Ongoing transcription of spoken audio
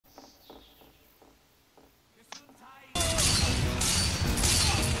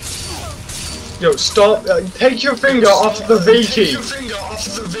Yo, stop! Take your finger off the V key!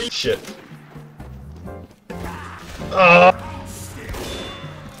 Shit. Come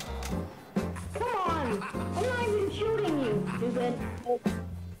on! I'm not even shooting you, stupid.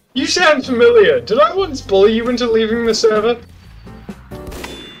 You sound familiar. Did I once bully you into leaving the server?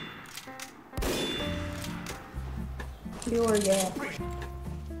 You are dead.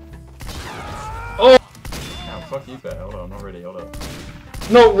 Oh! Oh, fuck you, Pat. Hold on, I'm not ready, hold up.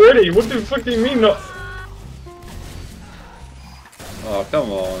 Not ready? What the fuck do you mean not? Oh, come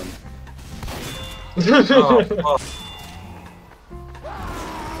on. Oh, fuck.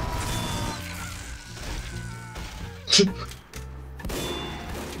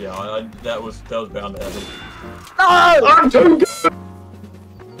 Yeah, that was bound to happen. No! I'm too good!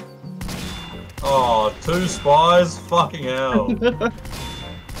 Oh, 2 spies? Fucking hell.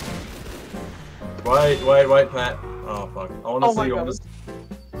 Wait, Pat. Oh, fuck. I wanna see you on this.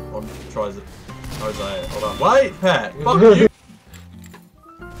 Tries it. Jose, hold on. Wait, Pat! Fuck you!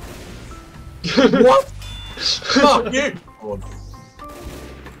 What? Fuck you!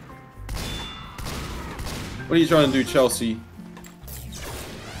 What are you trying to do, Chelsea?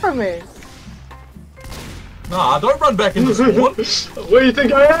 For me. Nah, don't run back into spawn. What do you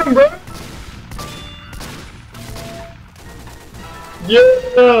think I am, bro?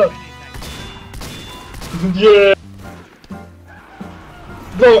 Yeah! Yeah!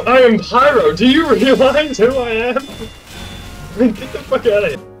 Bro, I am Pyro. Do you realize who I am? Get the fuck out of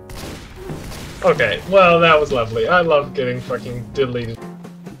here. Okay, well, that was lovely. I love getting fucking deleted.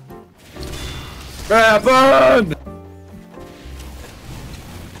 Burn!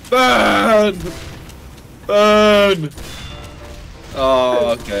 Burn! Burn!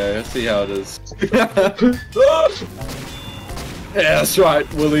 Oh, okay. I see how it is. Yeah, that's right,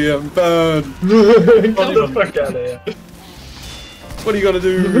 William. Burn! Get the fuck out of here. What are you gonna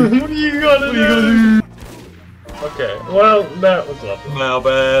do? What are you gonna do? Okay, well, that was lovely. Now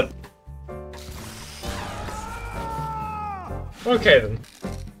bad. Okay then.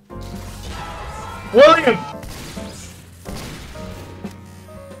 William!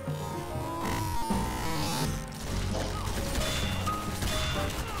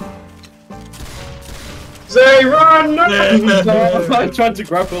 Say run! No! I tried to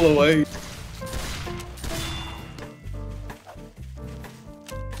grapple away.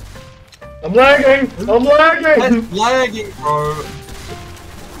 I'm lagging! I'm lagging! That's lagging, bro.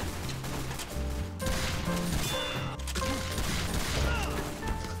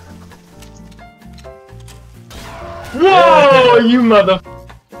 Whoa! You mother...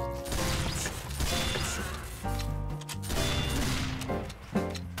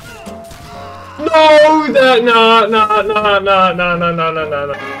 No! That... No.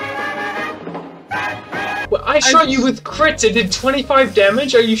 Well, I shot you with crits, it did 25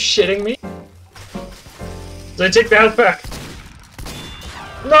 damage? Are you shitting me? So I take the health back.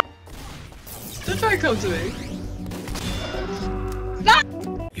 No! Don't try to come to me.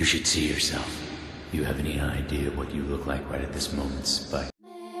 You should see yourself. You have any idea what you look like right at this moment, Spike?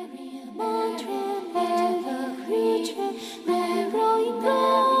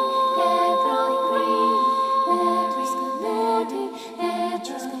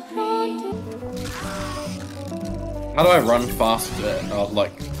 How do I run faster?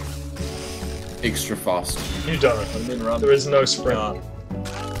 Like, extra fast. You don't. There is no sprint. Oh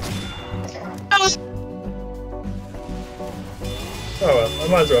well, I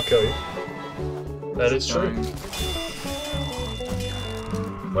might as well kill you. That is true.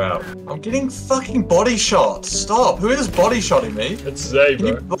 Wow. I'm getting fucking body shot. Stop. Who is body shotting me? It's Zay, Can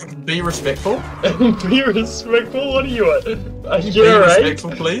you bro. like, be respectful? Be respectful? What are you at? Be You're right.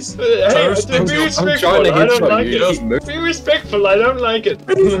 respectful, please. Hey, respectful. be I'm respectful. trying to I don't headshot like you. it. Be respectful. I don't like it.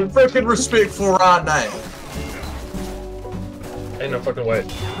 Be fucking respectful right now. Ain't no fucking way.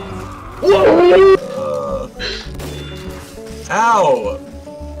 Ow!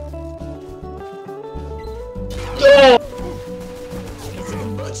 Oh!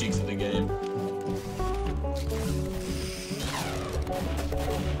 Butt cheeks in the game.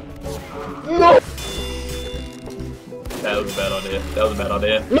 No! That was a bad idea. That was a bad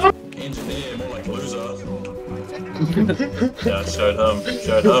idea. No! Engineer, more like loser. Yeah, showed him.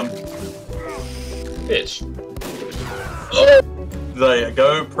 Bitch. There you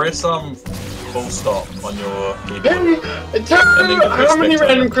go, press full stop on your keyboard. How many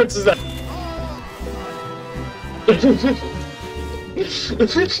random crits is that?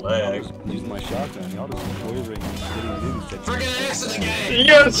 Lag. Using my shotgun, y'all just wavering and getting news. Friggin' X in the game!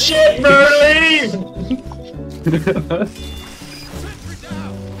 You're shit, bro, leave!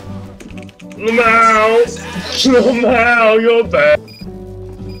 No! No, you're bad.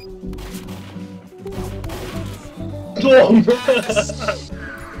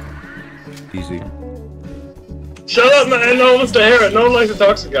 Easy. Shut up, man! No one wants to hear it. No one likes a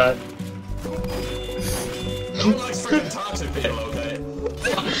toxic guy. No one likes freaking toxic people, okay? 2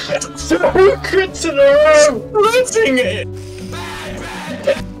 crits in a row! Splitting it!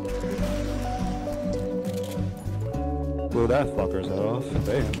 Blew that fucker's head off.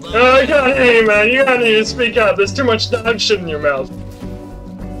 Damn. Oh, you can't hear you, man. You gotta need to speak up. There's too much dog shit in your mouth.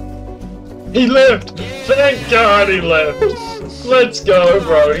 He lived! Thank God he lived! Let's go,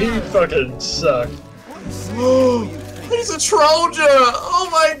 bro. He fucking sucked. He's a Trojan! Oh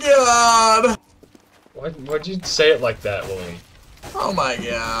my god! Why'd you say it like that, William? Oh my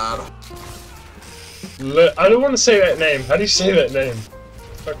god. I don't want to say that name. How do you say that name?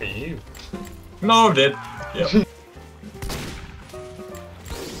 Fuck are you? No, I did. Yep.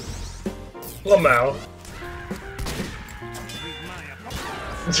 Lamau.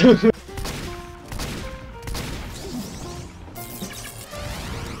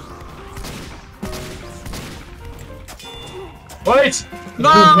 Wait!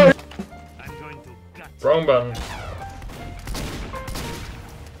 No! Wrong button.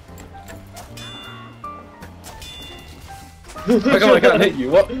 How come I can't hit you?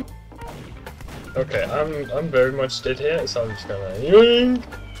 What? Okay, I'm very much dead here, so I'm just gonna yoink.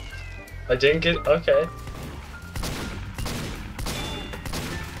 I didn't get okay.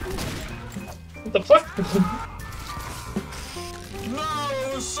 What the fuck?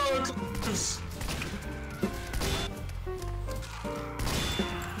 No, so close!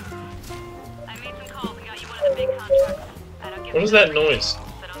 I made some calls and got you one of the big contracts. I don't give What is that noise? so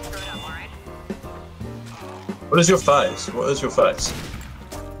don't screw it up, alright? What is your face? What is your face?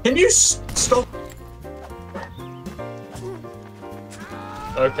 Can you stop?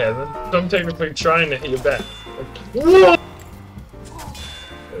 Okay, then I'm technically trying to hit your back. Whoa!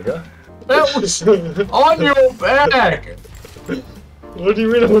 There we go. That was on your back! What do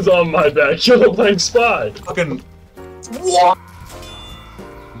you mean it was on my back? You're playing spy. Fucking... What?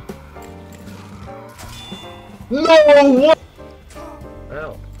 No! What?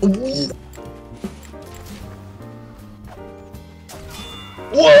 Ow.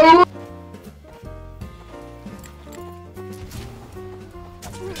 Whoa!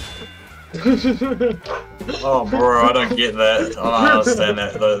 Oh, bro, I don't get that. I don't understand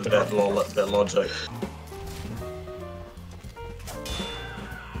that logic.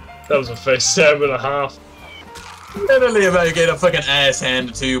 That was a face stab and a half. Literally about to get a fucking ass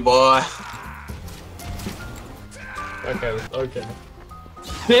handed to you, boy. Okay, okay.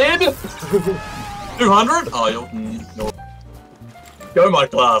 Dead? 200? Oh, you'll... Go my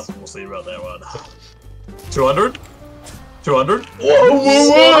class, we'll see about that one. 200? 200? Whoa,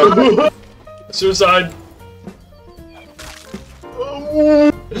 whoa, whoa! Suicide!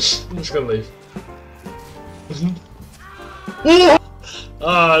 I'm just gonna leave.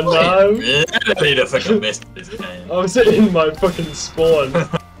 Ah, no! I need to fucking mess this game. I was in my fucking spawn.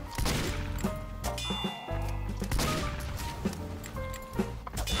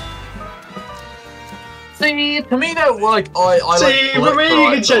 See, to me that, like, I See, like... for me,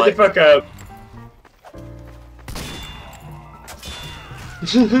 you can shut the fuck up.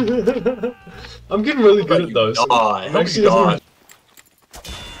 I'm getting really good at those. I hope you die.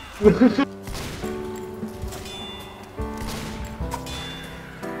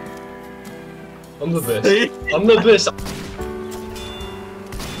 I'm the best. I'm the best.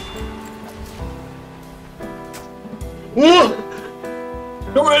 Whoa!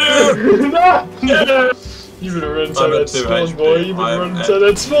 Come here! No! Yeah! You better run inside that spawn, boy. You better run inside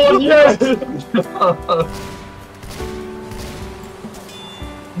that spawn, yeah!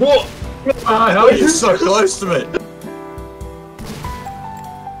 What? How are you so close to me?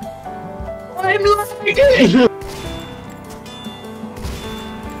 I'm lagging!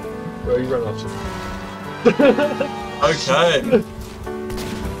 Bro, you run off. Okay.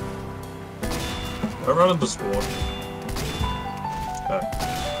 I run into spawn. Okay.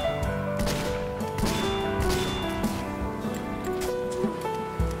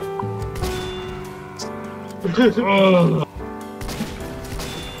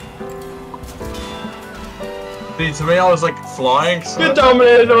 See, to me, I was like flying. So Get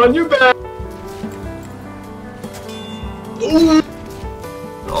dominated on you back! Ooh.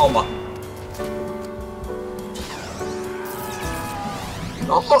 oh my!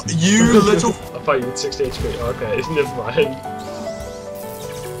 Oh, you little! I thought you had 60 HP. Okay, never mind.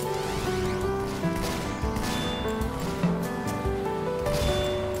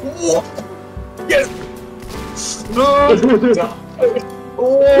 What? Yes! No!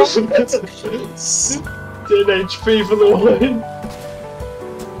 Oh, 10 HP for the win.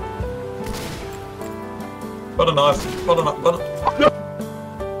 Butter knife. Butter knife. Butter.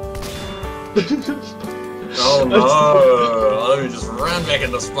 Oh no! I just ran back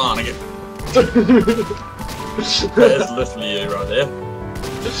into spawn again. That is literally you right there.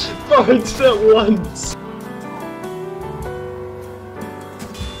 Bro, I did that once.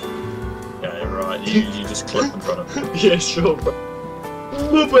 Yeah, right. You just clip in front of me. Yeah, sure, bro.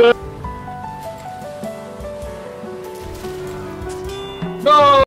 My bad.